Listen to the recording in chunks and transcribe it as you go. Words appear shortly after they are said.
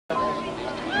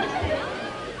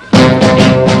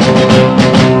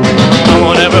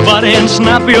everybody, and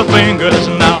snap your fingers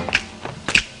now.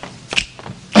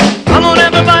 Come on,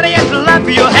 everybody, and clap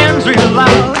your hands real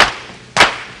loud.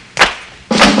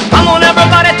 Come on,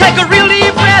 everybody, take a real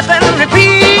deep breath and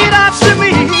repeat after me.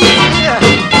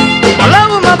 I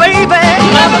love my baby,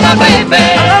 love my baby,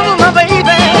 I love my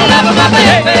baby, love my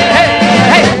baby.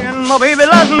 Hey, and my baby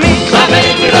loves me, my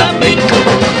baby loves me.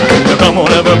 Come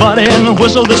on, everybody, and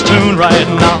whistle this tune right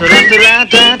now.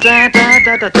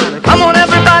 Come on,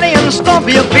 everybody, and stomp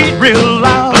your feet real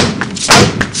loud.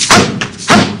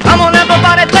 Come on,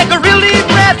 everybody, take a real deep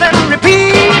breath and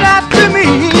repeat after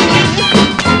me.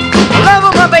 I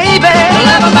love my baby,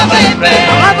 I love my baby,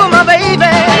 I love my baby,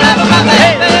 I love my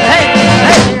baby. Hey,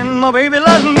 hey, and my baby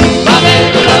loves me, my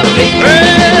baby loves me.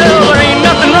 Well, there ain't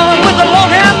nothing wrong with the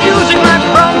long-hair music like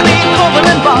from Beethoven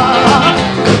and Bach.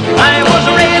 I was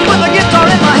raised with a guitar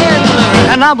in my hand,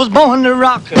 and I was born to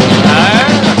rock.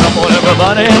 Come on,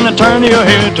 everybody, and turn your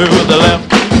head to the left.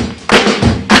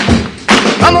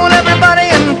 Come on, everybody,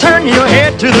 and turn your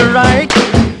head to the right.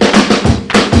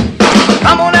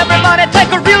 Come on, everybody,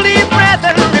 take a real deep breath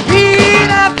and repeat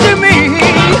after me.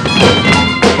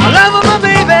 I love my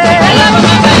baby, I love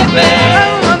my baby, I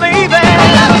love my baby, I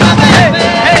love my baby.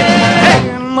 Hey, hey, hey,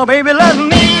 my baby loves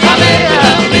me, my baby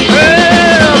loves me.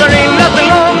 Well, there ain't nothing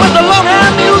wrong with the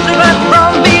long-hair music like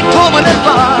from Beethoven and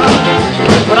Bach.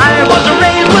 But I was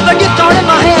raised with a guitar in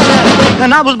my hand,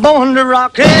 and I was born to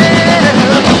rock. Come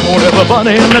on,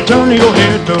 everybody, and turn your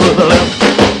head to the left.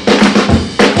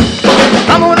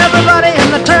 Come on, everybody,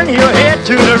 and turn your head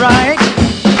to the right.